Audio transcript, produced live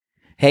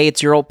Hey,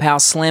 it's your old pal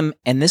Slim,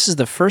 and this is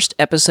the first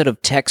episode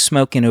of Tech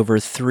Smoke in over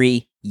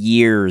 3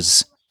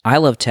 years. I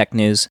love tech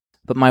news,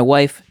 but my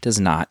wife does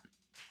not.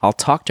 I'll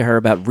talk to her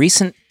about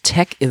recent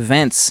tech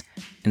events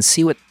and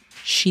see what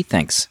she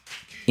thinks.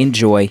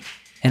 Enjoy,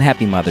 and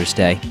happy Mother's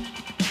Day.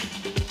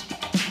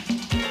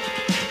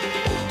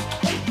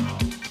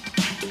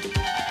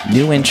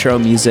 New intro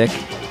music.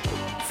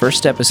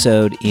 First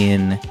episode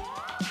in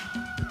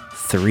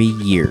 3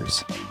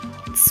 years.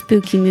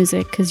 Spooky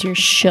music, because you're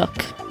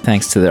shook.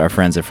 Thanks to our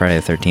friends at Friday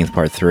the 13th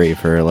Part 3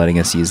 for letting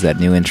us use that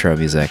new intro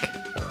music.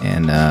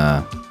 And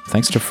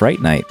thanks to Fright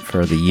Night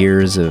for the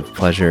years of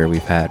pleasure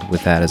we've had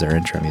with that as our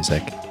intro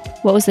music.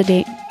 What was the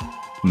date?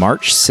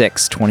 March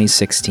 6,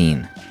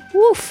 2016.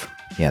 Woof.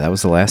 Yeah, that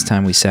was the last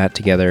time we sat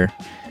together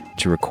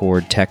to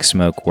record Tech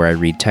Smoke, where I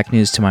read tech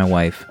news to my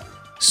wife.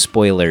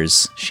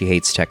 Spoilers, she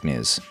hates tech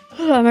news.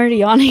 Oh, I'm already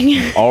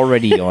yawning.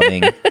 Already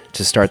yawning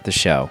to start the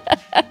show.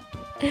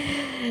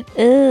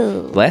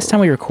 Ew. Last time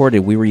we recorded,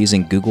 we were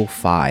using Google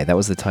Fi. That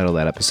was the title of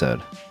that episode.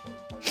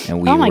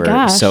 And we Oh my were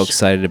gosh. so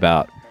excited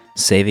about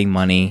saving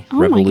money, Oh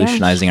my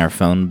revolutionizing our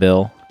phone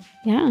bill.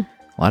 Yeah.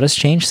 A lot has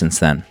changed since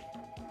then.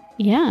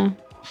 Yeah.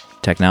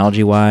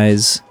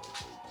 Technology-wise,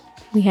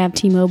 We have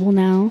T-Mobile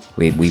now.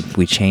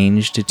 we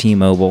changed to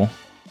T-Mobile.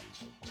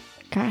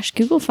 Gosh,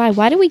 Google Fi.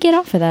 Why did we get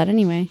off of that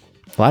anyway?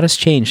 A lot has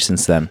changed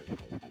since then.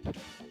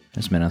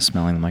 There's Minnow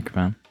smelling the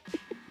microphone.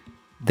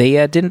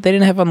 They didn't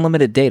have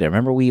unlimited data.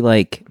 Remember we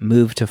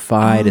moved to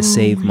Fi to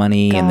save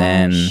money, and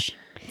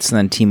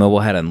then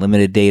T-Mobile had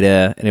unlimited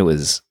data, and it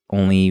was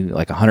only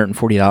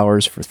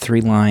 $140 for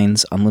 3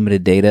 lines,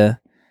 unlimited data.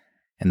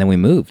 And then we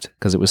moved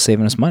because it was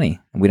saving us money.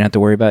 And we didn't have to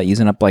worry about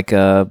using up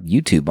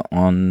YouTube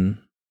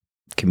on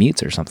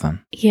commutes or something.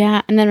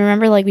 Yeah, and then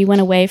remember we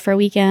went away for a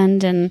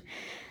weekend and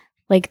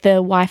the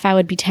Wi-Fi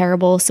would be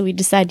terrible, so we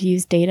decided to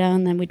use data,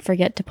 and then we'd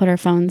forget to put our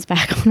phones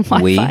back on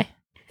Wi-Fi.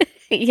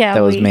 Yeah, that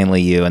was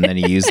mainly you, and then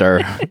you used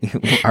our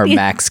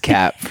max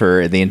cap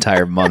for the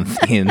entire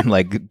month in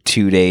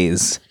 2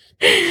 days.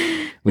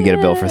 We get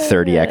a bill for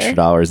 $30 extra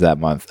that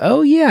month.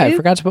 Oh yeah, I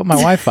forgot to put my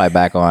Wi-Fi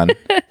back on.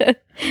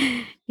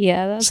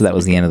 Yeah, So that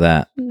was the end of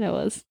that. That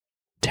was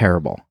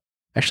Terrible.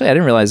 Actually, I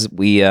didn't realize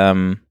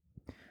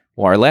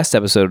our last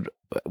episode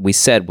we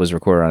said was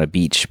recorded on a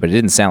beach, but it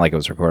didn't sound like it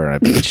was recorded on a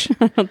beach.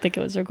 I don't think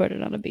it was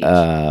recorded on a beach.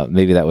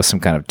 Maybe that was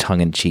some kind of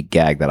tongue-in-cheek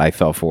gag that I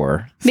fell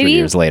for 3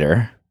 years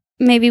later.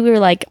 Maybe we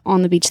were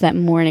on the beach that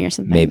morning or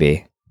something.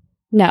 Maybe.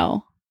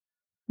 No.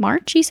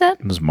 March, you said?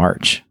 It was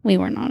March. We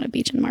weren't on a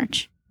beach in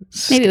March.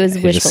 Maybe it was I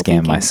wishful just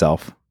scammed thinking.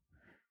 myself.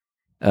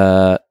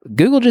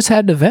 Google just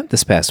had an event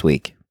this past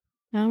week.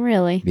 Oh,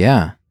 really?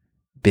 Yeah.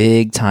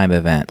 Big time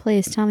event.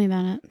 Please tell me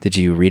about it. Did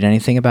you read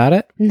anything about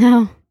it?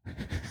 No.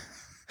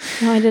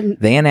 No, I didn't.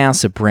 They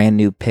announced a brand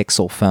new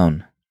Pixel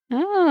phone.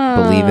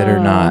 Oh. Believe it or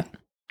not.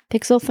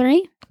 Pixel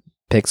 3?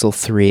 Pixel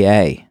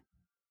 3a.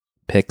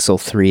 Pixel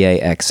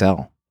 3a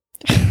XL.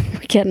 We're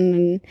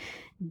getting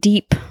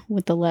deep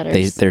with the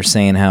letters. They're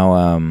saying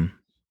how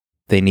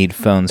they need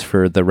phones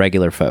for the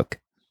regular folk.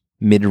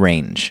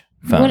 Mid-range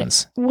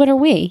phones. What are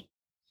we?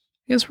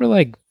 I guess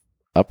we're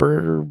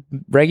upper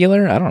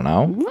regular? I don't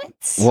know. What?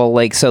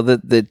 Well, so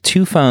the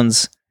two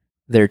phones,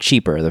 they're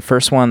cheaper. The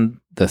first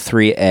one, the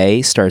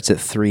 3A, starts at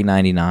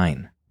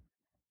 $399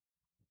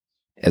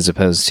 as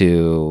opposed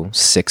to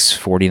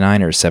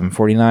 $649 or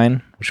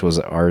 $749, which was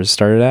ours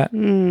started at.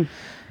 Mm.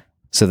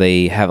 So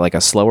they have a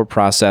slower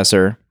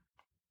processor.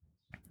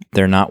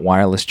 They're not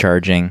wireless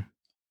charging,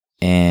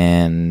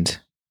 and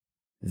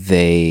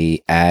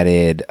they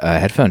added a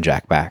headphone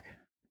jack back.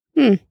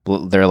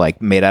 They're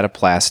made out of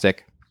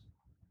plastic.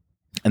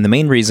 And the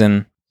main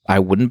reason I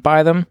wouldn't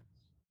buy them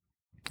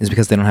is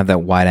because they don't have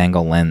that wide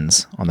angle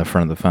lens on the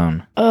front of the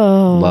phone.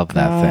 Oh, Love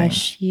that thing.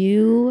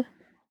 You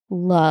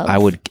love.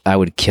 I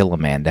would kill a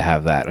man to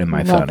have that in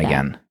my Love phone that.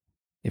 again.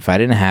 If I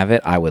didn't have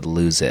it, I would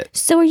lose it.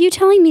 So are you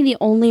telling me the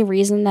only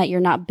reason that you're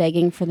not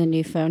begging for the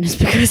new phone is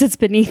because it's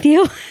beneath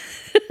you?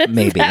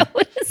 Maybe. Is that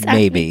what is happening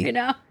Maybe. right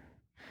now?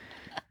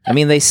 I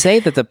mean, they say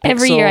that the Pixel...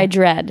 Every year I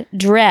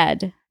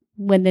dread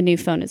when the new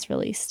phone is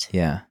released.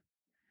 Yeah.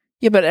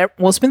 Yeah, but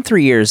it's been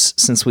 3 years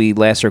since we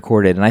last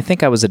recorded, and I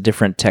think I was a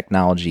different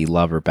technology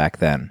lover back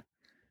then.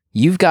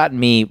 You've gotten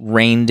me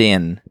reined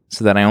in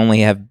so that I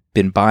only have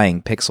been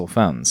buying Pixel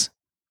phones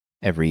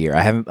every year.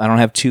 I don't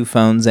have 2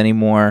 phones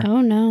anymore. Oh,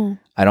 no.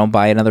 I don't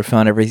buy another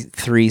phone every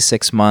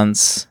 3-6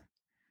 months.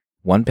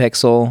 1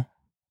 Pixel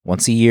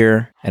once a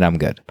year, and I'm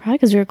good. Probably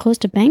because we were close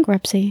to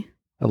bankruptcy.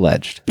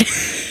 Alleged.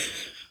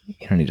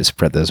 You don't need to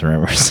spread those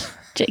rumors.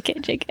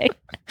 JK.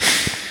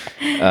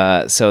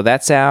 So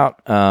that's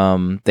out.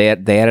 They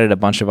added a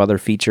bunch of other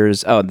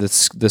features. Oh,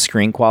 the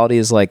screen quality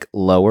is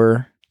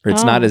lower, or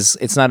it's not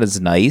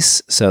as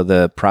nice. So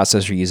the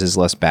processor uses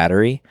less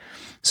battery.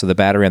 So the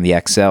battery on the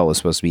XL is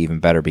supposed to be even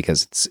better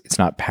because it's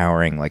not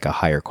powering a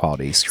higher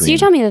quality screen. So you're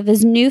telling me that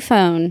this new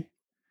phone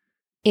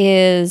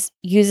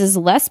uses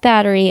less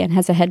battery and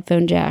has a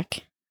headphone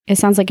jack. It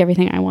sounds like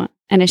everything I want,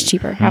 and it's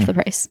cheaper, half the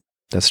price.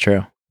 That's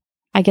true.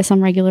 I guess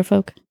I'm regular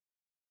folk.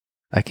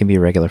 I can be a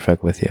regular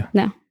folk with you.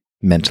 No.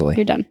 Mentally.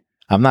 You're done.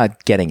 I'm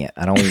not getting it.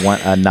 I don't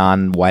want a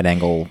non-wide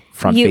angle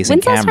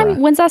front-facing camera.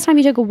 When's the last time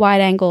you took a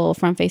wide angle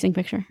front-facing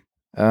picture?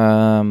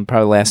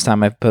 Probably last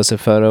time I posted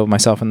a photo of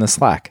myself in the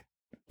Slack.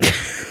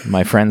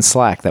 My friend's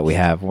Slack that we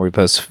have, where we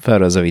post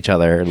photos of each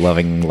other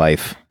loving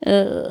life.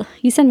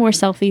 You send more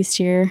selfies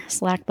to your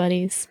Slack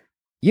buddies.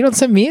 You don't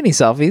send me any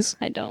selfies.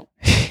 I don't.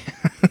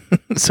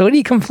 So what are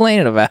you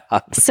complaining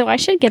about? So I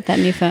should get that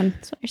new phone.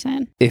 That's what you're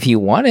saying. If you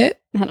want it.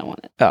 I don't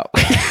want it. Oh.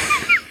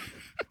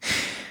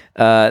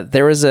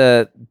 There was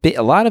a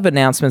lot of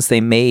announcements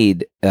they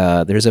made.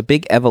 There's a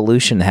big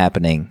evolution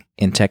happening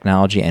in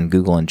technology and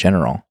Google in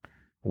general,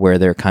 where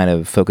they're kind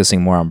of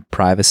focusing more on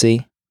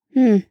privacy,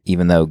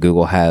 even though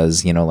Google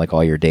has, like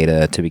all your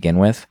data to begin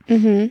with.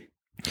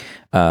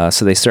 Mm-hmm.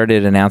 So they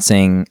started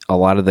announcing a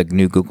lot of the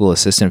new Google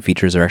Assistant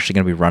features are actually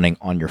going to be running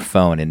on your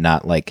phone and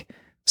not like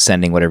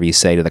sending whatever you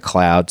say to the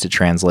cloud to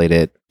translate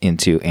it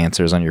into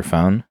answers on your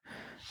phone.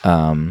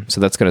 So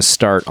that's going to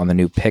start on the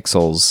new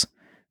Pixels,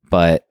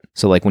 but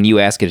so like when you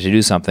ask it to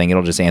do something,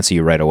 it'll just answer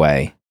you right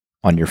away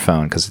on your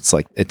phone because it's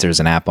like there's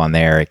an app on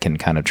there. It can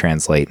kind of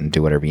translate and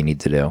do whatever you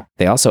need to do.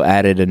 They also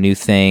added a new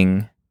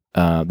thing.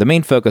 The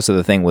main focus of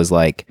the thing was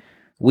like,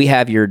 we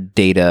have your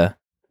data,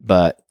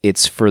 but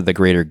it's for the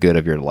greater good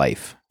of your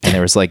life. And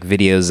there was like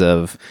videos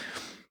of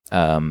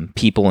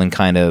people in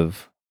kind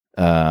of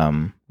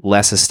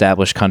less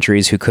established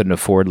countries who couldn't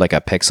afford like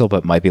a Pixel,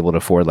 but might be able to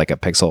afford like a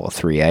Pixel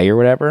 3a or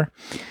whatever.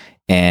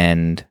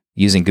 And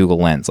using Google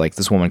Lens, like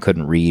this woman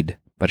couldn't read,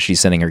 but she's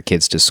sending her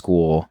kids to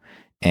school.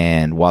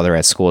 And while they're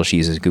at school, she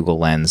uses Google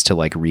Lens to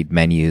like read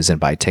menus and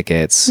buy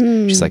tickets.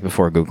 She's like,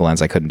 before Google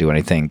Lens, I couldn't do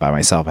anything by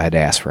myself. I had to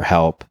ask for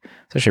help.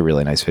 It's actually a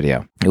really nice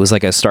video. It was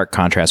like a stark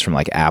contrast from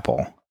like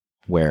Apple,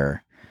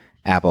 where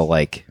Apple,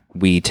 like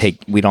we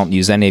don't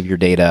use any of your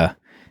data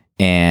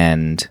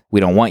and we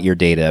don't want your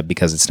data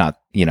because it's not,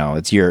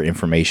 it's your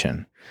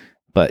information.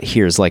 But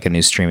here's like a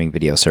new streaming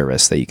video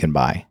service that you can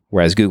buy.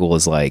 Whereas Google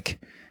is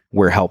like,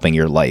 we're helping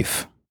your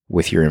life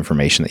with your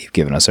information that you've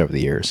given us over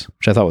the years,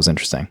 which I thought was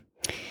interesting.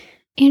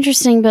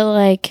 Interesting, but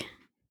like,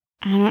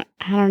 I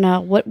don't know.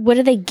 What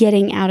are they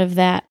getting out of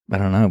that? I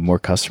don't know. More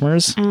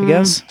customers, I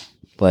guess.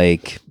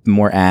 Like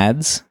more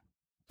ads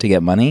to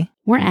get money.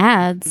 More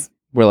ads.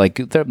 Where like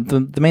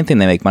the main thing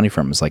they make money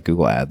from is like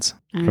Google ads,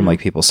 from like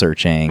people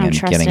searching and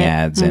getting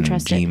ads and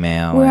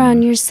Gmail. We're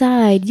on your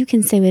side. You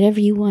can say whatever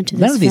you want to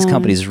this None of these phone.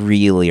 companies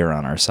really are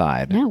on our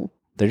side. No.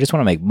 They just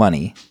want to make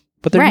money.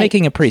 But they're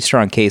making a pretty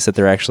strong case that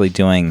they're actually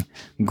doing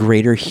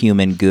greater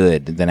human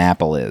good than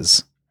Apple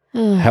is.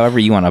 However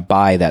you want to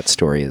buy that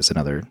story is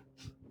another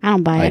I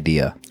don't buy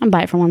idea. I don't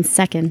buy it for 1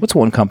 second. What's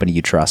one company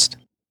you trust?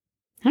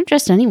 I don't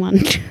trust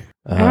anyone.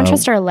 I don't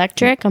trust our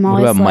electric. I'm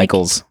always what about like,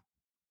 Michael's,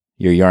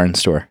 your yarn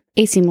store?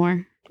 AC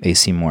Moore.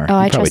 AC Moore.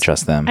 Oh, you probably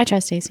trust them. I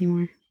trust AC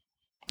Moore.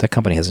 That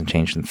company hasn't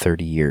changed in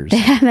 30 years. They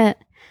haven't.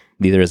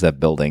 Neither is that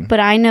building. But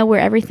I know where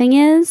everything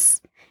is,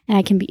 and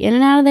I can be in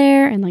and out of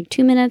there in like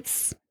 2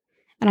 minutes.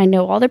 And I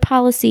know all their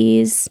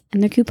policies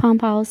and their coupon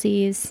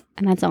policies,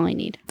 and that's all I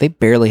need. They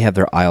barely have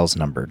their aisles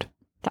numbered.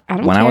 I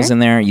don't When care. I was in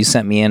there, you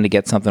sent me in to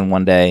get something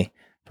one day.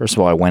 First of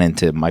all, I went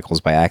into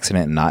Michael's by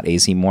accident and not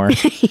AC Moore.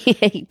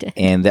 Yeah, you did.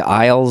 And the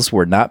aisles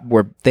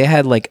they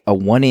had like a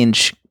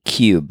 1-inch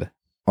cube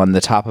on the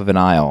top of an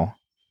aisle,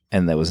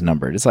 and that was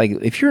numbered. It's like,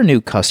 if you're a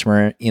new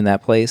customer in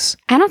that place,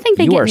 I don't think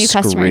they you get are new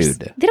customers.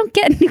 screwed. They don't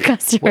get new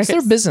customers. What's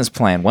their business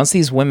plan? Once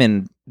these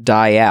women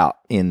die out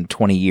in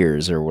 20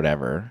 years or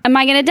whatever. Am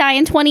I going to die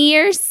in 20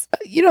 years?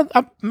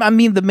 I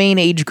mean, the main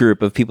age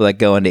group of people that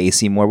go into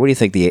AC Moore, what do you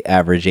think the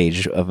average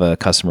age of a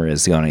customer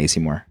is going to AC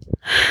Moore?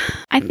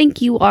 I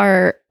think you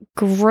are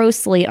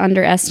grossly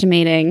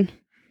underestimating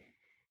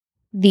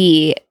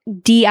the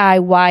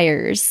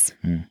DIYers.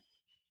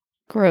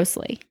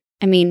 Grossly.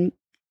 I mean,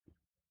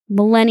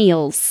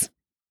 millennials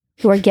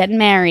who are getting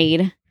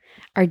married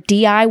are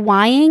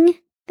DIYing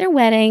their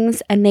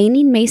weddings, and they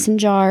need mason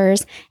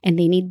jars, and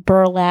they need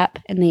burlap,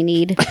 and they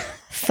need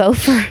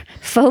faux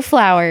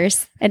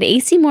flowers. And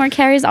AC Moore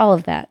carries all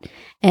of that.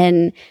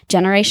 And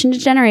generation to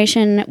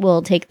generation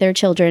will take their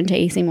children to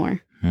AC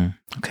Moore.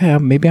 Okay,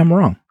 maybe I'm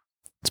wrong.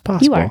 It's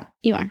possible.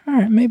 You are. All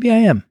right, maybe I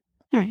am.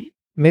 All right.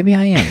 Maybe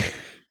I am.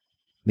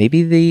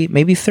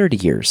 maybe 30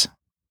 years.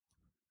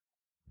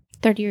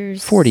 30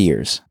 years. 40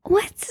 years.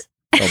 What?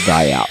 They'll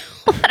die out.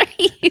 What are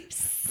you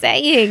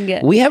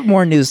saying? We have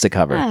more news to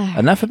cover.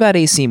 Enough about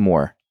AC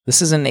Moore.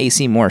 This is an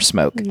AC Moore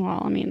smoke.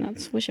 Well, I mean,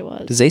 wish it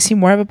was. Does AC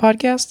Moore have a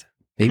podcast?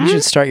 Maybe you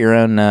should start your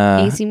own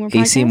AC Moore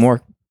podcast? AC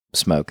Moore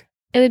smoke.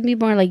 It would be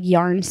more like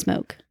yarn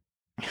smoke.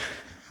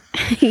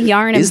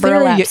 Yarn and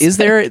burlap.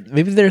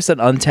 Maybe there's an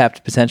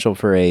untapped potential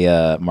for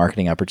a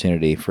marketing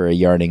opportunity for a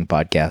yarning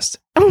podcast.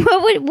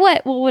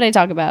 What would I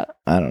talk about?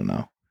 I don't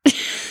know.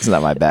 It's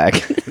not my bag.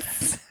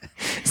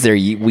 Is there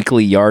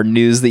weekly yarn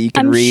news that you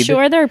can read? I'm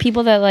sure there are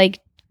people that like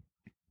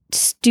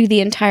do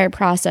the entire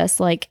process,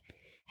 like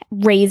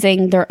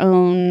raising their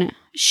own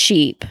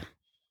sheep,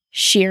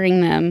 shearing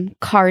them,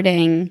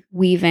 carding,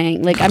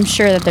 weaving. Like, I'm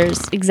sure that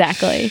there's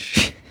exactly.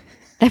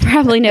 I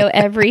probably know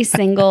every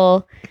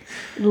single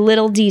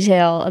little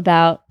detail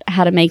about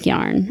how to make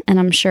yarn, and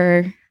I'm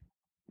sure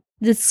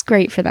this is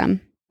great for them.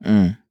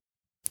 Mm.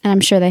 And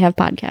I'm sure they have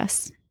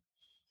podcasts.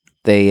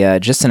 They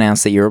just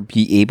announced that you'll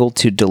be able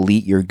to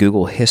delete your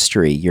Google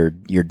history, your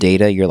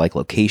data, your like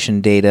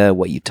location data,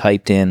 what you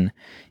typed in.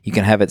 You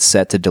can have it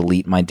set to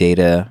delete my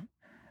data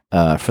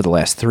for the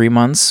last 3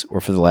 months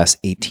or for the last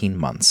 18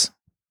 months.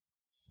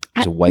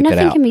 Just wipe it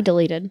Nothing out. can be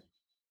deleted.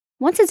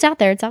 Once it's out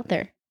there, it's out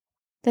there.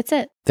 That's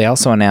it. They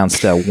also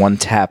announced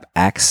one-tap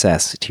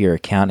access to your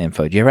account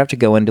info. Do you ever have to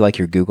go into like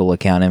your Google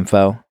account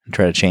info and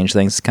try to change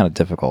things? It's kind of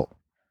difficult.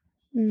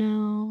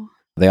 No.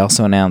 They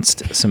also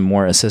announced some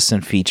more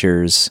assistant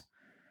features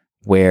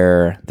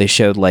where they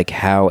showed like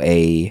how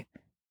a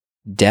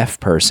deaf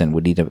person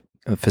would need to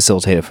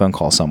facilitate a phone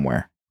call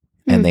somewhere.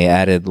 And they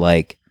added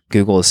like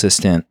Google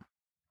Assistant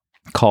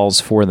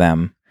calls for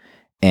them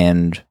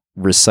and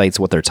recites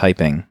what they're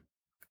typing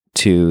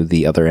to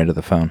the other end of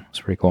the phone.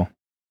 It's pretty cool.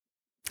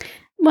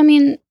 Well, I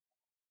mean,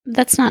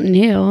 that's not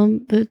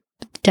new. But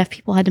deaf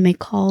people had to make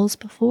calls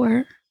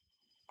before.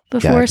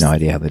 Yeah, I have no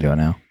idea how they do it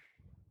now.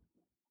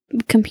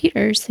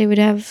 Computers, they would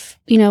have,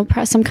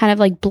 some kind of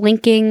like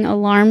blinking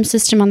alarm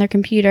system on their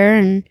computer,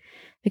 and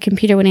the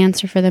computer would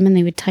answer for them and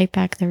they would type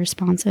back their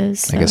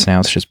responses. So. I guess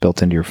now it's just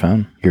built into your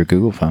phone, your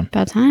Google phone.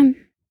 About time.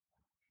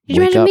 Could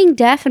you imagine being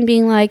deaf and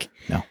being like,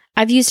 no,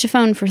 I've used a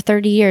phone for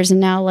 30 years and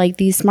now like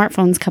these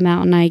smartphones come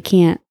out and I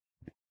can't.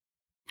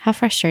 How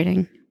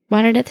frustrating.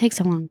 Why did it take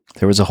so long?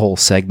 There was a whole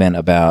segment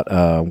about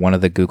one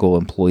of the Google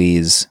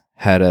employees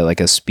had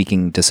a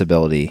speaking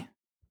disability,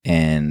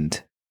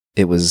 and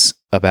it was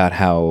about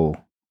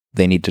how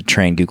they need to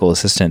train Google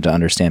Assistant to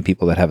understand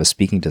people that have a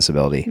speaking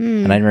disability.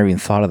 And I never even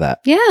thought of that.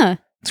 Yeah.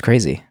 It's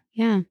crazy.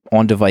 Yeah.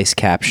 On-device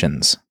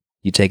captions.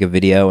 You take a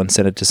video and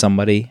send it to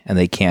somebody and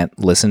they can't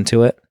listen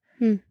to it.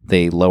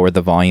 They lower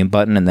the volume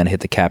button and then hit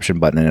the caption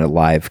button, and it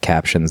live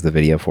captions the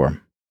video for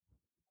them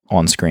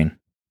on screen.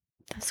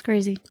 That's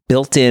crazy.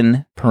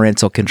 Built-in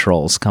parental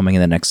controls coming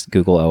in the next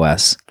Google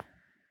OS.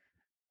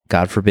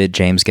 God forbid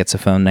James gets a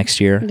phone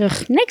next year.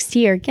 Ugh, next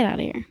year, get out of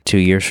here. 2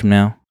 years from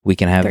now, we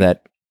can have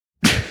that.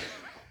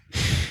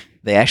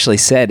 They actually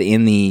said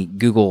in the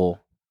Google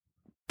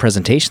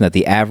presentation that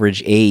the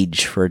average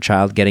age for a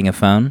child getting a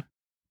phone,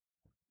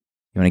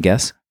 you want to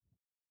guess?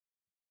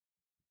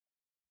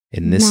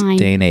 In this 9.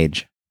 day and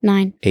age.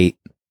 9. 8.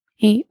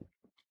 8.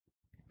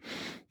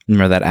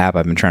 Remember that app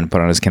I've been trying to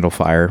put on his Kindle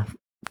Fire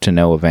to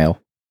no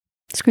avail?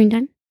 Screen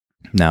time?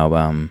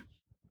 No,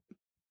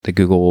 the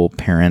Google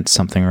Parent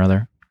something or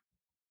other.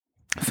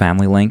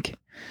 Family Link.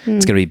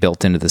 It's going to be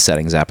built into the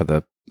settings app of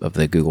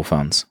the Google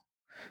phones.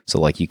 So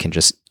like you can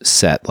just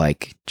set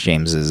like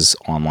James is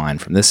online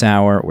from this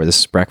hour, or this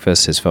is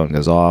breakfast, his phone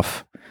goes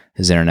off,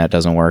 his internet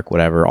doesn't work,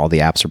 whatever, all the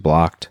apps are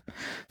blocked.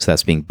 So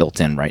that's being built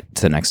in right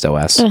to the next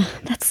OS. Ugh,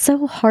 that's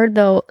so hard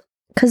though,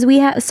 because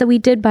we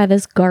did buy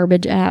this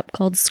garbage app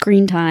called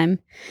Screen Time,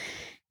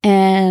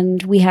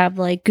 and we have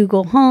like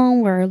Google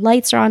Home where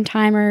lights are on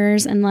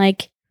timers, and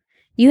like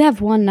you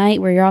have one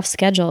night where you're off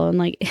schedule and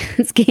like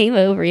it's game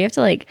over. You have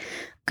to like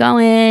go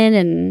in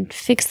and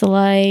fix the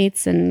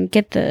lights and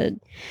get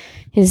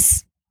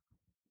his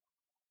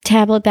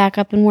tablet back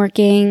up and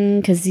working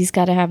because he's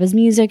got to have his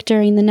music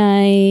during the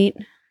night.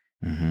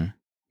 Mm-hmm.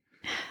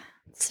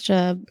 It's such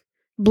a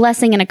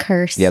blessing and a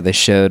curse. Yeah, they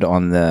showed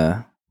on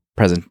the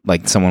present,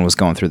 like someone was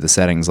going through the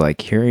settings,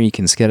 like here you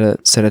can set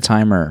a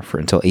timer for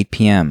until 8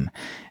 p.m.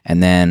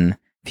 And then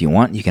if you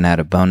want, you can add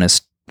a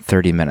bonus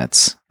 30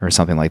 minutes or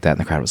something like that. And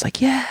the crowd was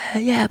like,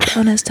 yeah,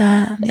 bonus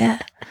time, yeah.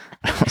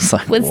 I was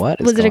like, what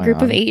is was it a group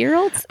on? of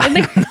 8-year-olds?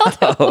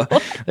 No,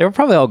 they were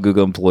probably all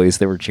Google employees.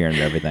 They were cheering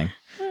to everything.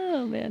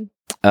 Oh, man.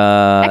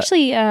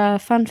 Actually,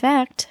 fun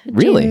fact.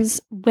 Really?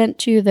 James went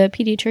to the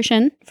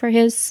pediatrician for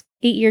his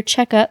 8-year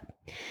checkup.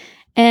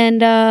 And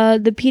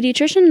the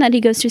pediatrician that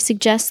he goes to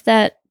suggests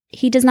that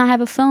he does not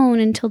have a phone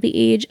until the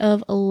age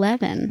of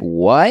 11.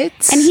 What?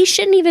 And he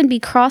shouldn't even be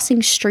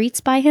crossing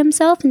streets by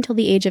himself until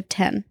the age of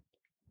 10.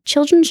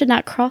 Children should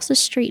not cross the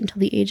street until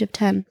the age of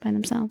 10 by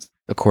themselves.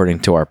 According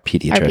to our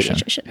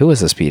pediatrician. Who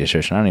is this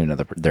pediatrician? I don't even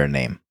know their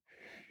name.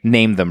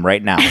 Name them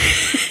right now.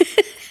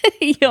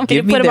 You want me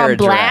Give to me put him their on address.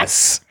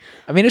 blast?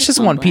 I mean, it's just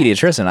one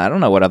pediatrician. I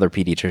don't know what other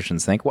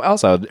pediatricians think. Well,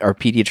 also, are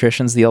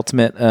pediatricians the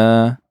ultimate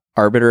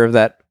arbiter of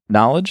that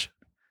knowledge?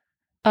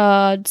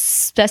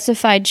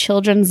 Specified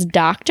children's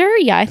doctor?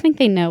 Yeah, I think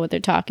they know what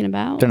they're talking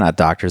about. They're not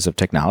doctors of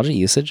technology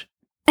usage.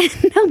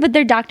 No, but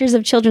they're doctors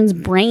of children's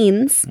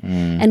brains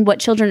and what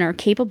children are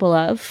capable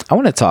of. I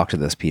want to talk to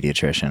this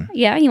pediatrician.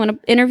 Yeah, you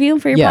want to interview him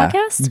for your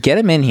podcast? Get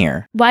him in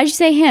here. Why'd you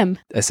say him?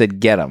 I said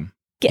get him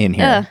in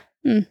here.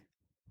 It's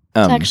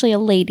actually a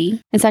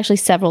lady. It's actually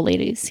several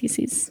ladies he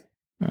sees.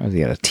 Oh,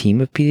 he got a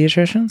team of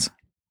pediatricians?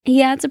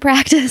 Yeah, it's a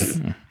practice.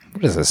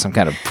 What is this, some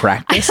kind of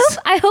practice?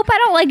 I hope I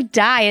don't like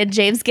die and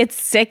James gets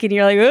sick and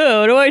you're like,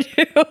 oh, what do I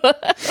do?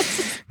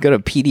 Go to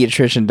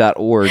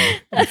pediatrician.org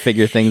and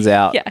figure things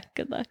out. Yeah,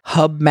 good luck.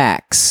 Hub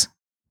Max.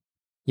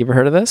 You ever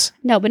heard of this?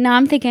 No, but now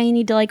I'm thinking I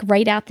need to like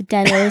write out the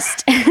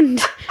dentist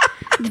and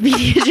the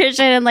pediatrician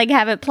and like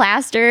have it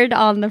plastered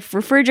on the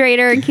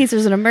refrigerator in case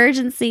there's an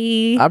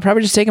emergency. I'll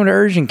probably just take him to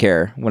urgent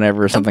care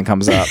whenever something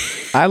comes up.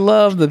 I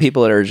love the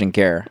people at urgent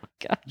care.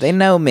 Gosh. They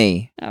know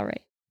me. All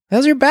right.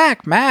 How's your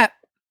back, Matt?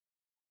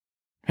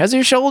 How's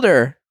your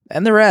shoulder?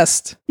 And the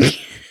rest.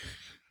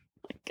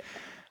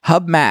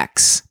 Hub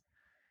Max.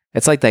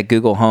 It's like that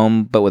Google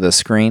Home, but with a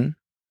screen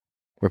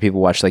where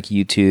people watch like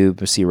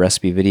YouTube or see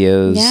recipe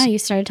videos. Yeah, you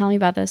started telling me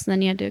about this, and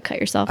then you had to cut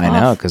yourself off. I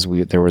know, because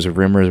there was a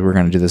rumor we were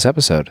going to do this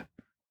episode.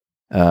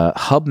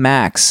 Hub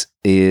Max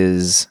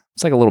it's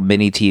like a little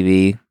mini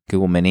TV,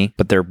 Google Mini,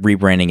 but they're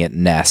rebranding it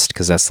Nest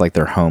because that's like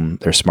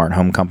their smart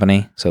home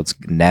company. So it's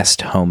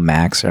Nest Home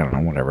Max. I don't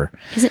know, whatever.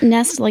 Is it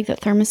Nest like the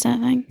thermostat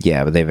thing?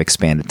 Yeah, but they've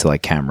expanded to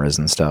like cameras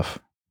and stuff.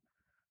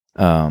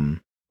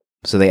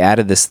 So they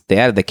added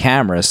the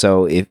camera,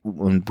 so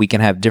when we can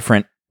have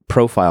different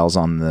profiles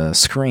on the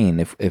screen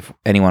if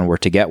anyone were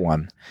to get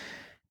one,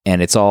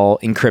 and it's all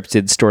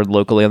encrypted, stored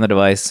locally on the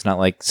device. It's not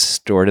like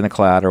stored in the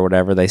cloud or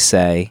whatever they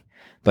say.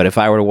 But if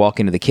I were to walk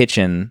into the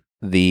kitchen,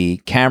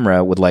 the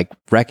camera would like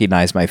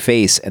recognize my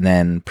face and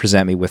then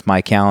present me with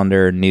my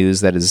calendar,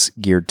 news that is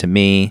geared to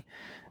me,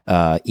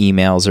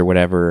 emails or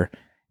whatever.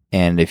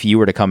 And if you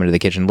were to come into the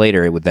kitchen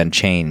later, it would then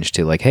change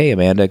to like, hey,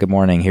 Amanda, good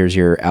morning. Here's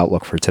your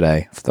outlook for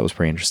today. I thought that was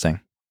pretty interesting.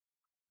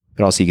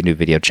 But also you can do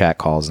video chat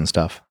calls and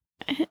stuff.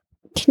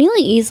 Can you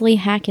like easily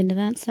hack into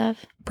that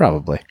stuff?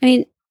 Probably. I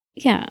mean,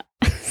 yeah.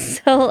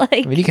 So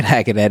like, I mean, you can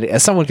hack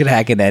it. Someone can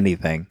hack into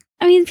anything.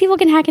 I mean, people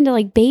can hack into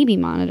like baby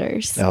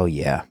monitors. Oh,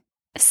 yeah.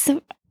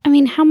 So, I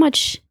mean, how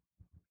much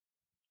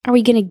are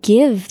we going to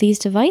give these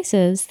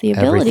devices the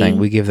ability? Everything.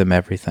 We give them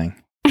everything.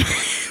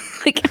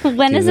 Like,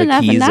 when is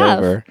enough enough?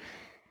 Over.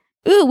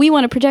 Ooh, we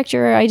want to protect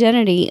your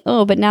identity.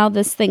 Oh, but now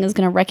this thing is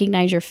going to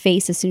recognize your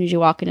face as soon as you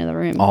walk into the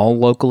room. All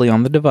locally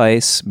on the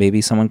device.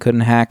 Maybe someone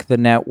couldn't hack the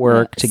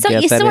network to get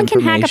that information. Someone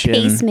can hack a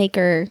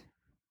pacemaker.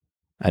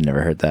 I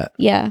never heard that.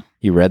 Yeah.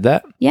 You read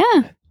that?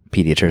 Yeah.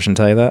 Pediatrician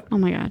tell you that? Oh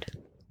my God.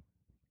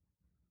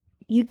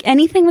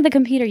 Anything with a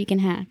computer you can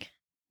hack.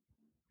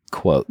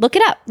 Quote. Look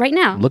it up right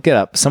now. Look it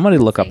up. Somebody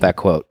look up that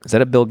quote. Is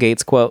that a Bill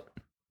Gates quote?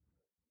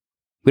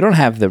 We don't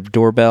have the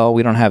doorbell.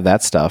 We don't have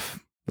that stuff.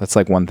 That's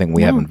like one thing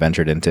we haven't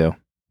ventured into.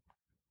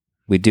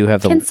 We do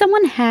have the... Can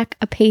someone hack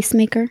a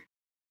pacemaker?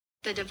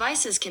 The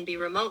devices can be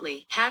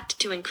remotely hacked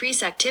to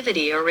increase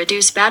activity or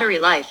reduce battery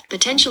life,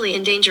 potentially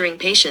endangering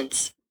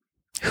patients.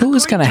 Who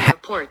is going to hack?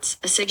 Reports,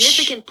 a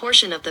significant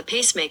portion of the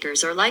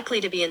pacemakers are likely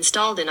to be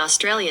installed in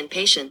Australian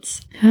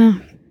patients.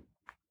 Oh.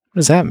 What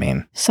does that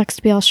mean? Sucks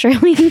to be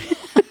Australian.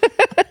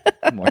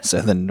 More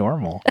so than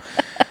normal.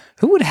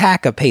 Who would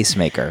hack a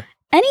pacemaker?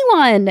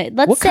 Anyone.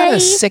 What kind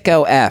of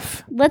sicko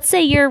F? Let's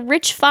say your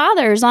rich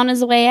father's on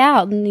his way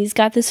out and he's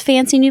got this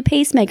fancy new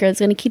pacemaker that's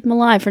going to keep him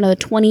alive for another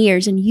 20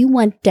 years and you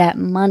want that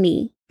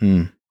money.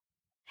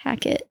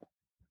 Hack it.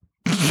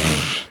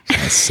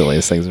 That's the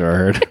silliest things I've ever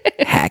heard.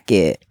 Hack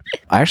it.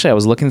 I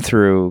was looking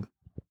through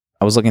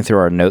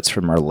our notes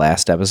from our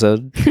last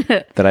episode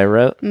that I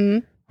wrote.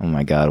 Oh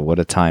my God, what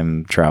a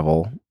time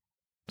travel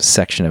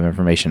section of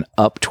information.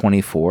 Up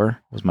 24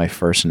 was my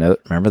first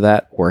note. Remember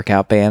that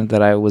workout band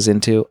that I was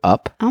into?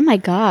 Up. Oh my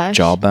gosh.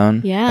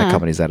 Jawbone. Yeah. That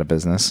company's out of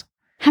business.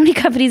 How many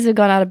companies have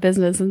gone out of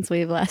business since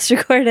we've last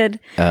recorded?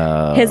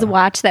 His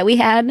watch that we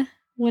had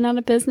went out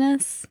of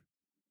business.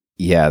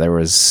 Yeah,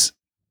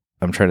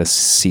 I'm trying to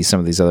see some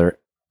of these other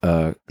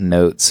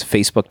notes.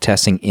 Facebook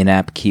testing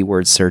in-app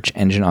keyword search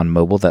engine on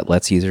mobile that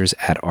lets users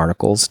add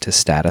articles to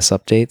status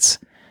updates.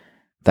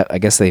 That I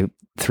guess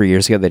 3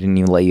 years ago, they didn't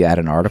even let you add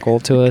an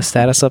article to a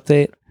status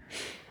update.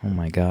 Oh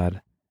my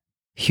God.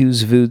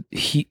 Who's viewed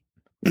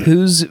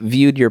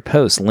your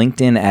post?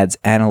 LinkedIn adds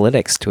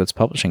analytics to its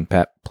publishing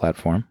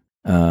platform.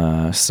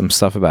 Some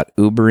stuff about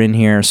Uber in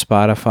here,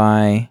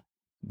 Spotify,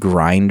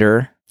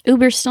 Grindr.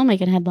 Uber's still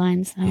making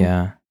headlines, though.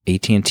 Yeah.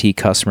 AT&T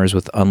customers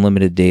with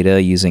unlimited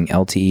data using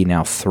LTE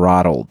now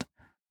throttled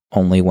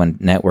only when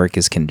network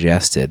is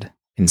congested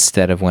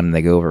instead of when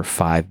they go over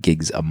 5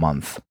 gigs a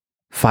month.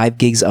 5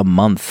 gigs a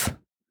month.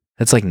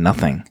 That's like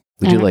nothing.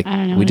 We do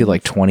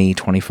like 20,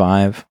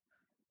 25.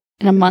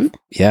 In a month?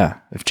 Yeah.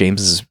 If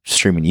James is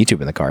streaming YouTube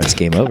in the car, it's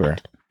game over.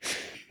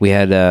 We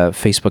had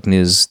Facebook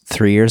news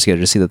 3 years ago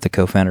to see that the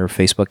co-founder of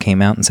Facebook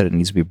came out and said it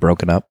needs to be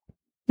broken up.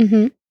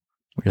 Mm-hmm. What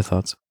are your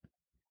thoughts?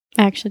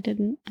 I actually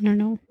didn't. I don't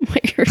know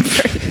what you're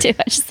referring to.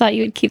 I just thought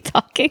you would keep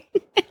talking.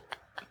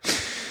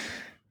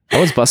 I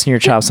was busting your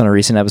chops on a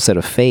recent episode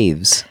of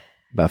Faves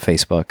about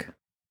Facebook.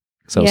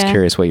 So I was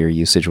curious what your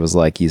usage was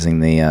like using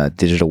the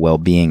digital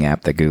well-being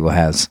app that Google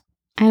has.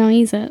 I don't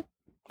use it.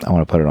 I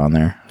want to put it on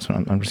there. So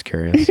I'm just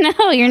curious.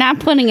 No, you're not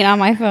putting it on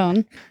my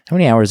phone. How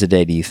many hours a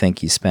day do you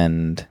think you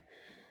spend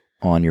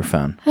on your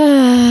phone?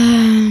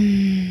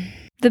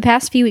 The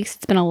past few weeks,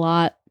 it's been a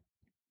lot.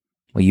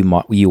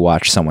 Well, you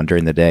watch someone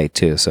during the day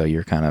too, so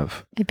you're kind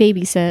of... I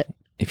babysit.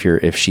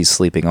 If she's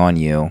sleeping on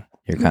you,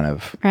 you're kind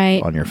of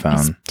on your phone.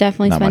 I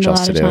definitely spend a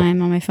lot of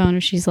time on my phone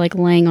if she's like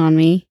laying on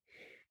me.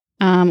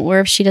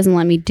 Or if she doesn't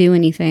let me do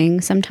anything.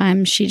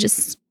 Sometimes she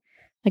just,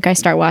 like I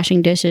start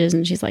washing dishes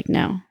and she's like,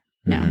 no.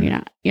 No,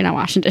 Mhm. you're not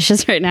washing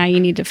dishes right now. You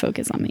need to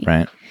focus on me.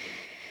 Right.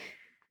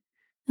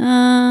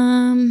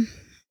 I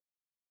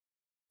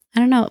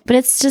don't know, but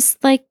it's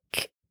just like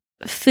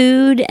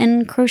food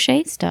and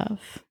crochet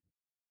stuff.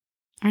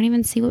 I don't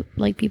even see what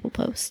like people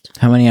post.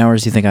 How many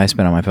hours do you think I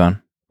spend on my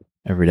phone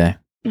every day?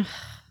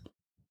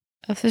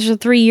 If this was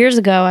 3 years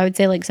ago, I would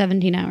say like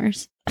 17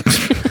 hours.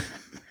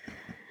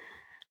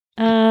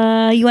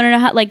 You want to know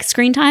how like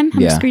screen time? How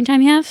much Yeah. screen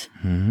time you have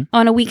Mm-hmm.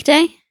 on a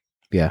weekday?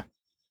 Yeah.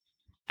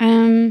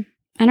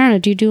 I don't know.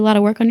 Do you do a lot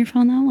of work on your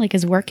phone though? Like,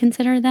 is work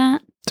considered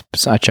that?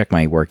 So I check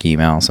my work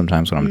email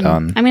sometimes when I'm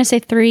done. I'm gonna say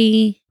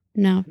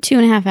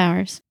 2.5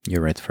 hours.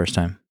 You're right the first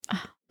time.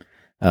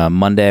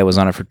 Monday, I was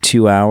on it for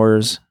 2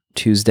 hours.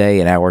 Tuesday,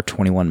 an hour,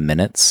 21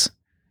 minutes.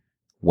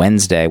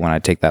 Wednesday, when I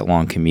take that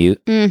long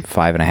commute,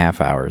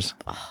 5.5 hours.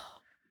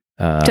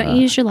 Don't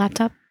you use your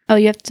laptop? Oh,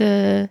 you have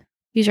to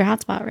use your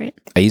hotspot, right?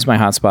 I use my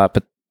hotspot,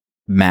 but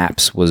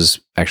Maps was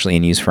actually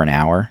in use for an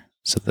hour.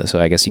 So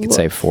I guess you could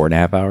say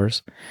 4.5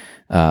 hours.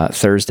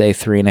 Thursday,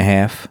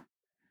 3.5.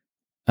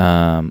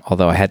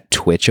 Although I had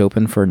Twitch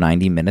open for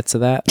 90 minutes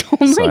of that.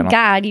 Oh So my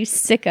God, you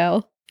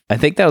sicko. I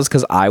think that was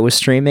because I was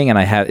streaming and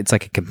it's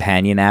like a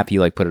companion app.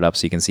 You like put it up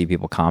so you can see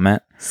people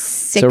comment.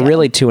 Sicko. So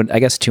really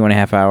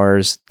 2.5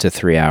 hours to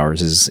 3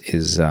 hours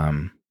is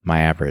my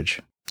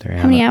average. There you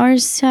How have many it.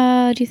 hours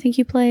do you think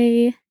you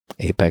play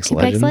Apex Apex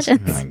Legends?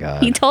 Legends? Oh my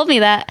God. You told me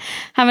that.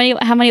 How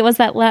many was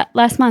that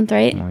last month,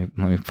 right? Let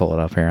me pull it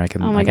up here. I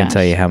can Oh my I can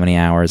tell gosh. you how many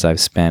hours I've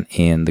spent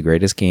in the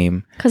greatest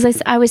game.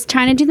 Because I was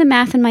trying to do the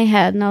math in my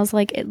head, and I was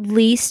like, at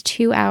least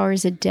 2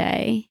 hours a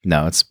day.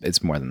 No,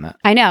 it's more than that.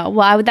 I know.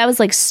 Well, that was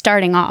like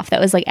starting off.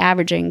 That was like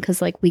averaging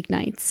because like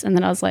weeknights. And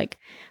then I was like,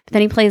 but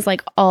then he plays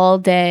like all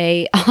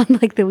day on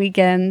like the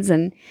weekends.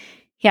 And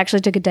he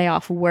actually took a day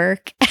off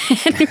work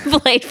and he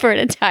played for an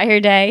entire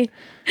day.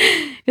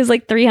 It was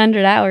like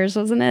 300 hours,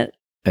 wasn't it?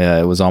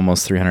 It was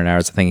almost 300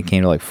 hours. I think it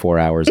came to like 4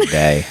 hours a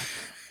day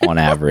on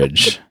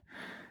average.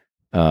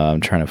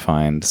 I'm trying to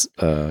find.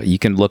 You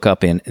can look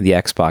up in the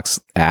Xbox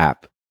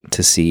app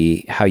to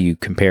see how you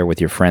compare with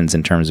your friends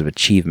in terms of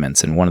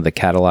achievements. And one of the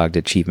cataloged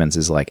achievements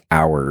is like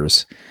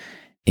hours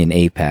in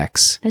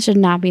Apex. That should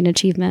not be an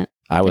achievement.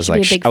 I was should be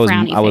like, a big I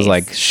frowny was face.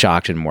 like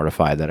shocked and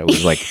mortified that it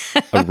was like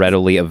a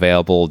readily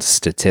available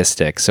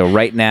statistic. So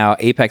right now,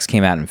 Apex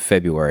came out in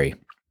February.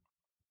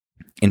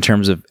 In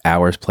terms of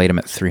hours played, I'm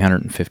at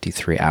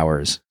 353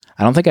 hours.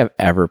 I don't think I've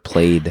ever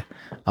played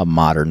a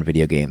modern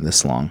video game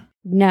this long.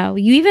 No,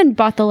 you even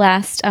bought the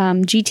last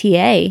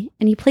GTA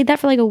and you played that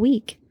for like a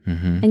week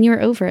Mm-hmm. and you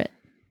were over it.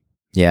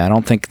 Yeah, I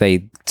don't think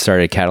they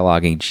started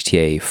cataloging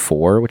GTA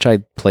 4, which I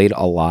played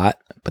a lot,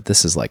 but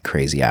this is like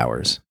crazy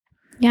hours.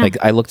 Yeah. Like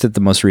I looked at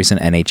the most recent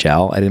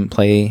NHL. I didn't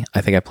play.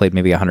 I think I played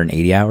maybe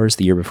 180 hours.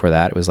 The year before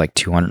that, it was like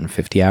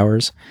 250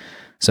 hours.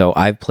 So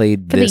I've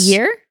played for this the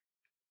year?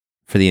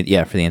 for the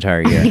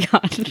entire Oh year. my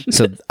God.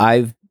 So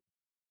for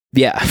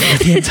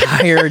the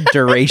entire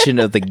duration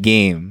of the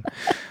game.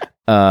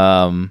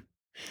 And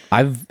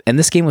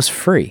this game was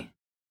free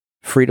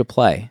to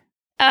play.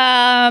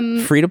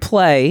 Free to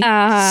play.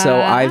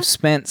 So I've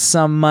spent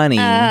some money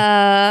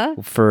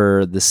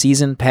for the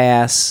season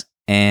pass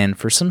and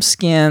for some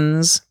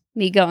skins.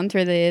 me going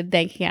through the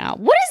bank account.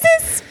 What is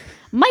this?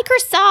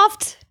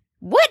 Microsoft?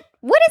 What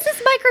is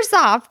this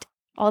Microsoft?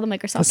 All the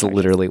Microsoft. That's charges.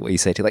 literally what you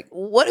say to like,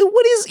 what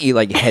is you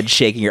like head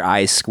shaking, your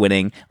eyes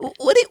squinting.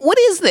 What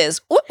is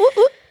this? What?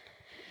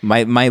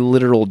 My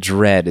literal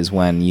dread is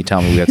when you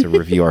tell me we have to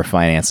review our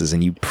finances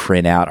and you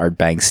print out our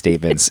bank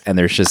statements and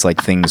there's just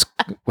like things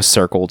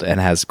circled and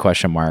has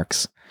question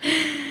marks.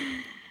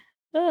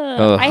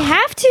 Ugh. I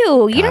have to.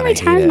 You God, know how many I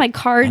hate times it. my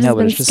card I know, has but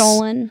been it's just-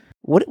 stolen?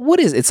 What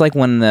is it's like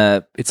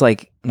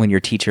when your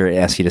teacher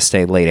asks you to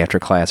stay late after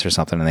class or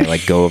something and they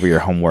like go over your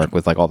homework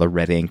with like all the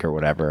red ink or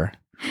whatever.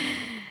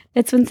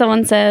 It's when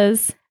someone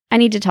says, I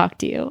need to talk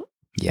to you.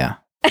 Yeah.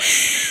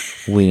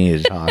 We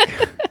need to talk.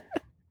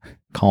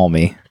 Call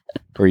me.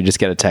 Or you just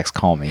get a text,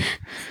 call me.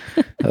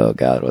 Oh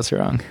God, what's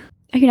wrong?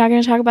 You're not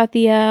going to talk about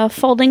the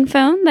folding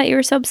phone that you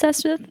were so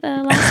obsessed with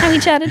last time we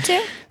chatted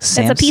to? That's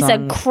a piece of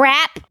Samsung-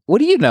 crap. What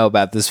do you know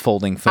about this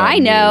folding phone? I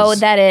know news?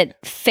 that it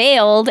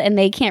failed and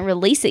they can't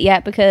release it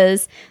yet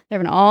because they're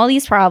having all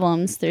these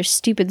problems. Their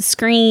stupid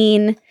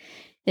screen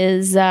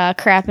is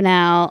crapping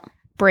out,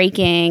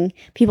 breaking.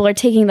 People are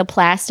taking the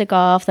plastic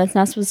off that's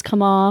not supposed to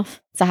come off.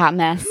 It's a hot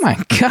mess. Oh my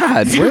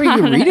God, where are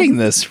you reading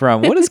this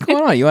from? What is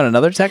going on? You on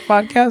another tech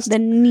podcast? The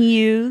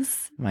news.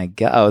 My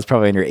God, oh, it's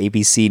probably in your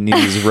ABC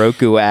News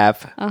Roku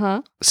app,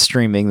 Uh-huh.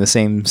 streaming the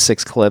same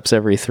 6 clips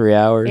every 3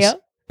 hours.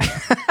 Yep.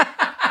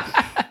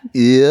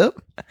 Yep.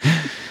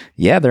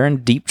 Yeah, they're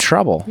in deep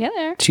trouble. Yeah,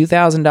 there.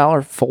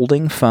 $2,000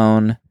 folding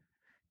phone,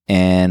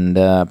 and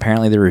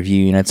apparently the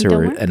review units Don't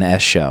are work? an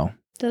S show.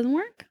 Doesn't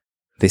work.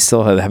 They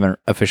still haven't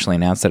officially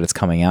announced that it's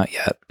coming out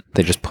yet.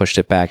 They just pushed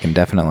it back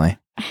indefinitely.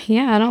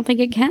 Yeah, I don't think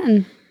it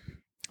can.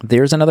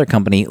 There's another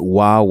company,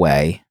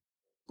 Huawei,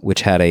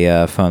 which had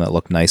a phone that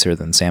looked nicer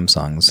than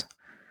Samsung's.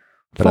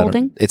 But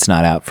Folding? it's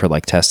not out for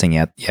like testing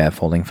yet. Yeah,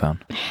 folding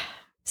phone.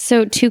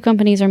 So 2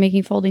 companies are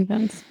making folding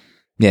phones.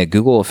 Yeah,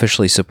 Google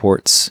officially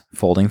supports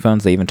folding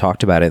phones. They even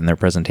talked about it in their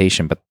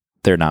presentation, but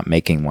they're not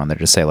making one. They're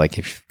just saying, like,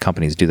 if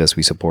companies do this,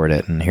 we support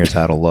it, and here's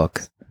how it'll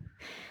look.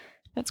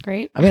 That's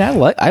great. I mean, I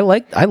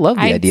love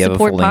the idea of a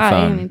folding Pi.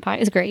 phone. I mean, Pi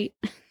is great.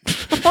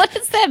 What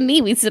does that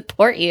mean? We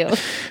support you.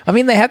 I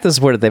mean, they have to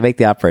support it. They make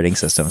the operating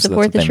system, so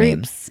Support that's the what they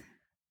mean. troops.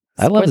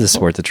 I love to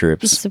support the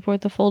troops.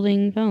 Support the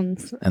folding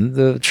phones. And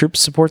the troops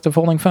support the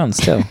folding phones,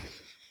 too.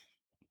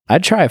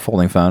 I'd try a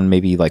folding phone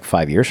maybe like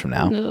 5 years from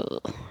now.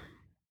 Ugh.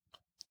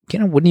 You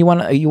know, wouldn't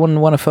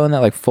want a phone that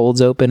like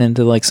folds open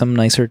into like some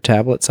nicer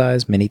tablet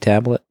size, mini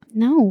tablet?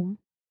 No.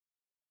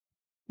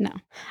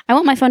 I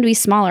want my phone to be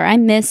smaller. I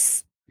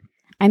miss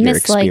Your like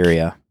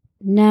Xperia.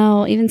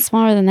 no, even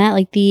smaller than that.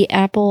 Like the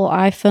Apple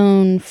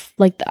iPhone,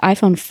 like the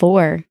iPhone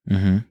 4.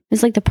 Mm-hmm.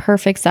 It's like the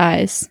perfect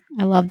size.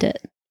 I loved it.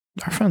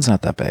 Our phone's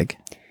not that big.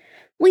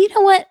 Well, you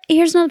know what?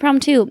 Here's another problem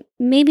too.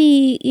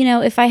 Maybe,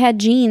 if I had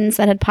jeans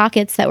that had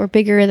pockets that were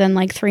bigger than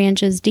like 3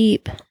 inches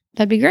deep,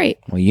 that'd be great.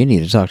 Well, you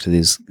need to talk to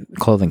these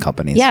clothing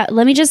companies. Yeah,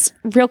 let me just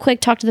real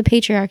quick talk to the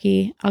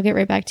patriarchy. I'll get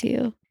right back to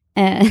you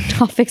and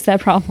I'll fix that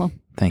problem.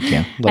 Thank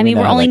you. I mean,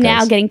 we're only now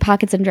goes. getting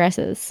pockets in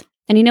dresses.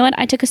 And you know what?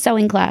 I took a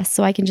sewing class,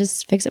 so I can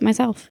just fix it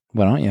myself.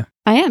 Why don't you?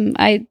 I am.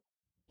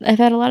 I've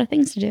had a lot of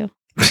things to do.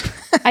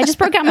 I just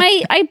broke out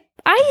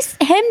I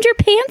hemmed your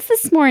pants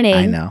this morning.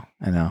 I know.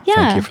 Yeah.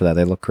 Thank you for that.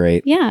 They look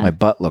great. Yeah. My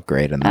butt looked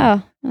great in them.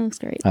 Oh, that looks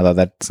great. Although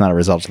that's not a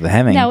result of the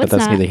hemming, No, but it's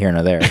that's not. neither here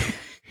nor there.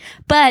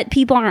 But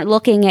people aren't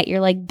looking at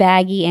your like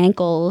baggy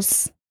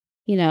ankles,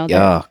 they're-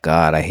 Oh,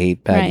 God. I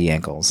hate baggy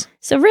ankles.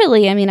 So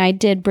really, I mean, I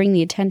did bring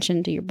the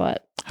attention to your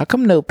butt. How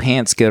come no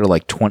pants go to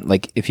like 20?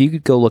 Like, if you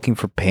could go looking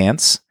for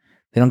pants,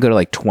 they don't go to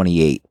like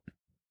 28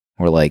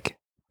 or like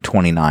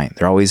 29.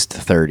 They're always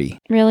 30.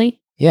 Really?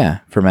 Yeah,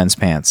 for men's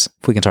pants.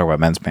 If we can talk about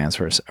men's pants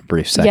for a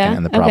brief second Yeah,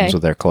 and the problems okay.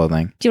 with their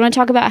clothing. Do you want to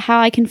talk about how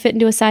I can fit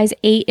into a size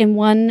 8 in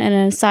one and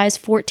a size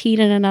 14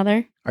 in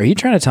another? Are you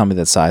trying to tell me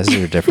that sizes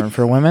are different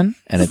for women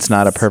and it's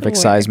not a perfect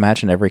Swear. size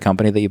match in every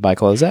company that you buy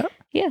clothes at?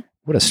 Yeah.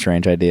 What a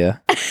strange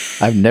idea.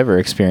 I've never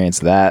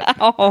experienced that.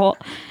 Oh,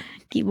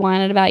 keep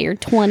whining about your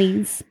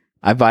 20s.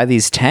 I buy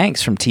these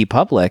tanks from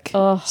TeePublic.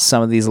 Oh.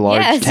 Some of these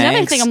large Yeah, it's another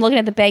tanks. thing I'm looking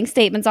at the bank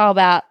statements all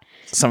about.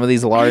 Some of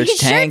these large Shirts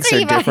tanks are are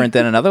you buying? different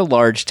than another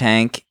large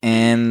tank.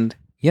 And,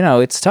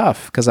 it's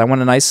tough because I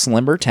want a nice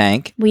slimmer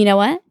tank. Well, you know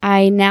what?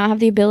 I now have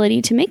the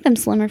ability to make them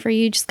slimmer for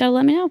you. Just gotta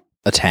let me know.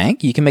 A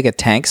tank? You can make a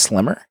tank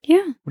slimmer? Yeah.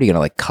 What are you going to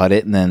like cut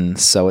it and then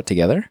sew it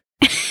together?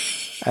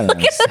 I don't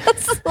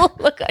know.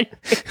 Look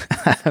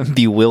on I'm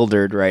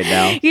bewildered right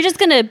now. You're just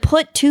gonna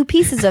put two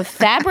pieces of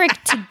fabric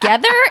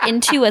together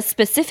into a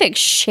specific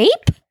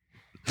shape?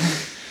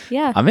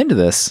 Yeah. I'm into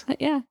this.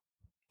 Yeah.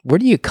 Where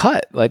do you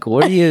cut? Like,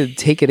 where do you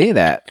take it in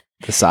at?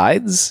 The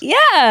sides?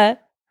 Yeah.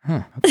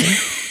 Huh. Okay.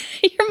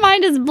 Your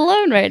mind is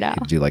blown right now.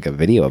 Could do like a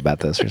video about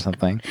this or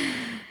something.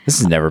 This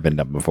has never been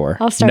done before.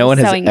 I'll start No one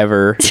has sewing.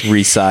 ever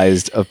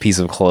resized a piece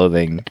of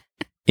clothing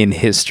in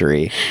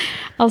history.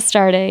 I'll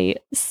start a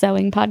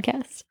sewing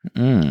podcast.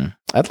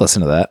 I'd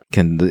listen to that.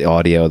 Can the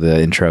audio,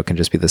 the intro can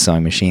just be the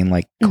sewing machine,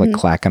 like click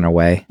clacking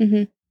away.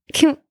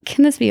 Can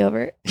this be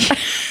over?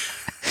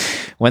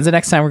 When's the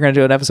next time we're going to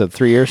do an episode?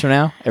 3 years from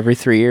now? Every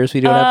 3 years we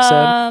do an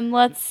episode?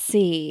 Let's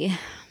see.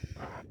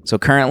 So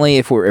currently,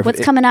 if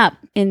What's coming up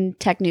in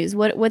tech news?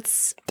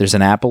 What's there's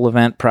an Apple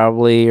event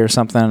probably or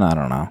something. I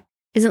don't know.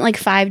 isn't like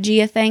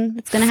 5G a thing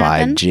that's gonna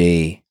happen?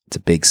 5G. It's a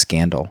big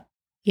scandal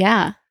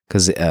Yeah.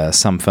 because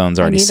some phones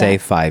I already knew say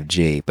that.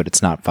 5G, but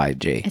it's not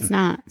 5G. It's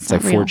not. It's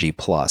like not real. 4G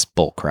plus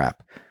bull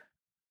crap.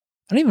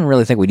 I don't even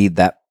really think we need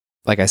that.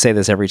 Like I say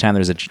this every time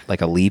there's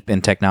a leap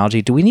in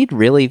technology. Do we need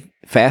really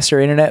faster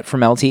internet from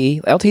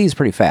LTE? LTE is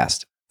pretty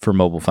fast for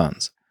mobile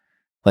phones.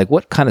 Like,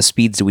 what kind of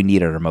speeds do we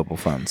need on our mobile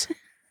phones?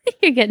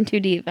 You're getting too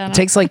deep. It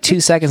takes like 2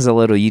 seconds to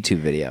load a YouTube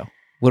video.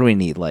 What do we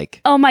need? Like,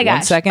 Oh my 1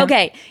 gosh. second?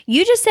 Okay.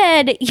 You just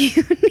said you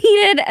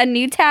needed a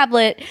new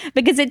tablet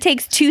because it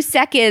takes 2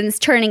 seconds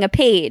turning a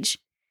page.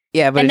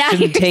 Yeah, but And it now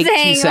shouldn't you're take 2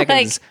 saying,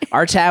 seconds.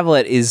 Our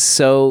tablet is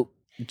so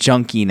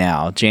junky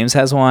now. James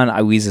has one.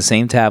 I use the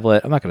same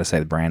tablet. I'm not going to say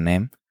the brand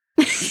name.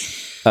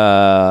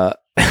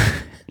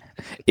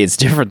 It's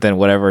different than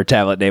whatever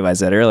tablet name I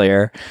said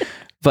earlier,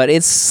 but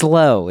it's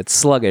slow. It's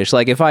sluggish.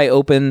 Like if I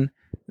open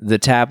the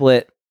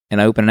tablet and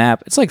I open an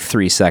app, it's like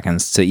 3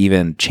 seconds to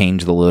even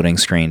change the loading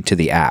screen to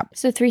the app.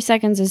 So 3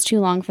 seconds is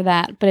too long for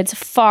that, but it's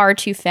far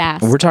too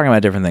fast. We're talking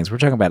about different things. We're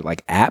talking about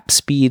like app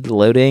speed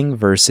loading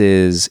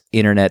versus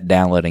internet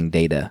downloading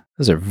data.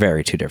 Those are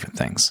very two different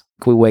things.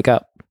 Can we wake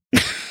up?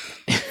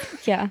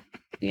 Yeah.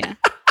 Yeah.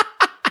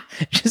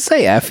 Just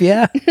say F,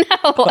 yeah.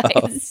 No,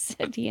 I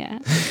said yeah.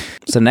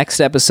 So next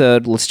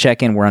episode, let's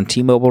check in. We're on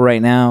T-Mobile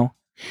right now.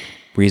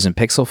 We're using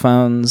Pixel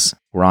phones.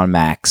 We're on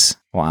Macs.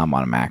 Well, I'm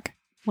on a Mac.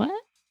 What?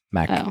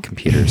 Mac Oh.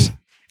 computers.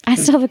 I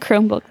still have a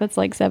Chromebook that's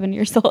like 7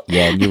 years old.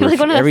 Yeah, and you like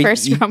one of the every-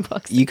 first you-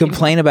 Chromebooks. You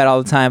complain about it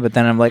all the time, but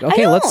then I'm like,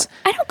 okay, I let's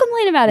don't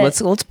complain about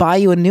it. let's buy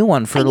you a new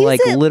one for I use like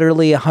it-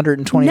 literally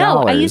 $120.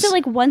 No, I use it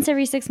like once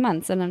every 6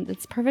 months, and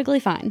it's perfectly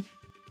fine.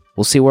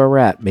 We'll see where we're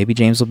at. Maybe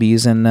James will be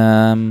using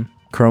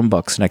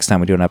Chromebooks next time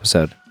we do an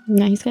episode.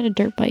 No, he's got a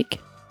dirt bike.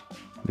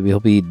 Maybe he'll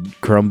be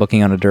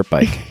Chromebooking on a dirt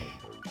bike.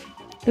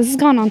 This has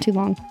gone on too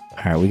long.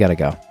 All right, we got to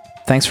go.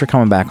 Thanks for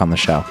coming back on the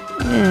show.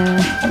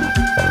 Yeah.